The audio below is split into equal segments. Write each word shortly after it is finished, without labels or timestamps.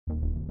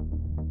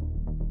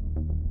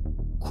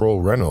Croll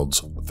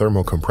Reynolds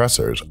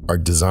Thermocompressors are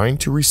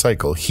designed to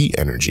recycle heat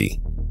energy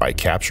by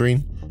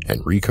capturing and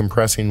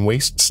recompressing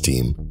waste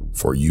steam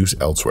for use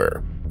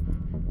elsewhere.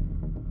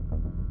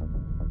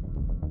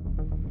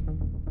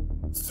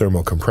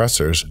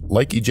 Thermocompressors,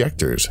 like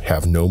ejectors,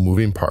 have no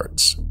moving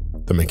parts.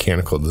 The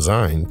mechanical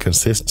design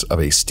consists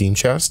of a steam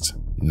chest,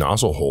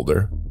 nozzle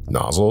holder,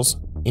 nozzles,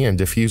 and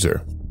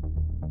diffuser.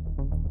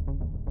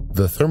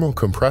 The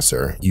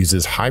thermocompressor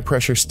uses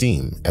high-pressure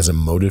steam as a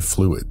motive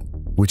fluid,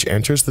 which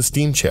enters the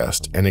steam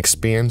chest and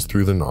expands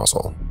through the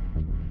nozzle.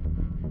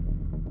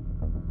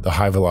 The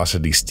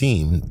high-velocity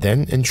steam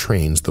then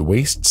entrains the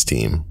waste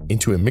steam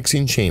into a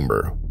mixing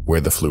chamber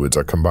where the fluids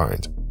are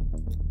combined.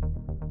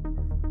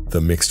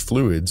 The mixed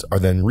fluids are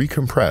then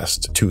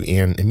recompressed to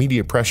an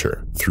immediate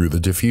pressure through the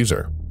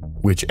diffuser,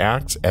 which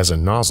acts as a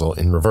nozzle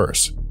in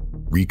reverse,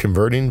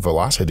 reconverting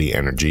velocity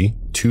energy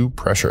to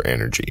pressure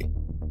energy.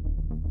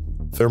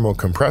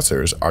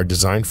 Thermocompressors are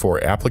designed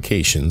for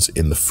applications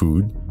in the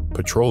food,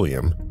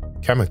 petroleum,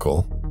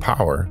 chemical,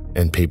 power,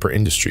 and paper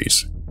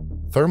industries.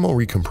 Thermal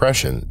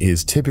recompression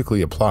is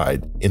typically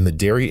applied in the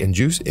dairy and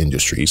juice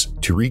industries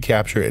to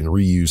recapture and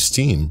reuse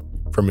steam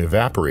from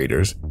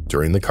evaporators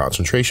during the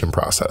concentration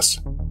process.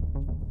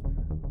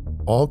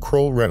 All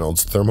Croll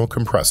Reynolds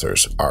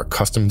thermocompressors are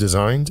custom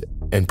designed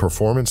and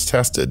performance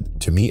tested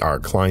to meet our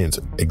clients'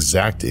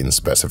 exacting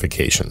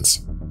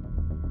specifications.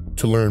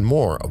 To learn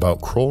more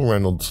about Croll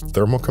Reynolds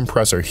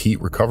thermocompressor heat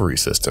recovery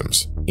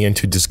systems and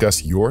to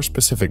discuss your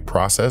specific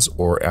process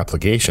or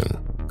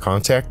application,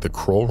 contact the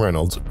Croll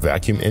Reynolds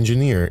vacuum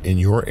engineer in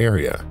your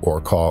area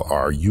or call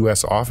our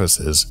U.S.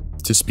 offices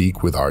to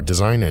speak with our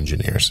design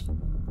engineers.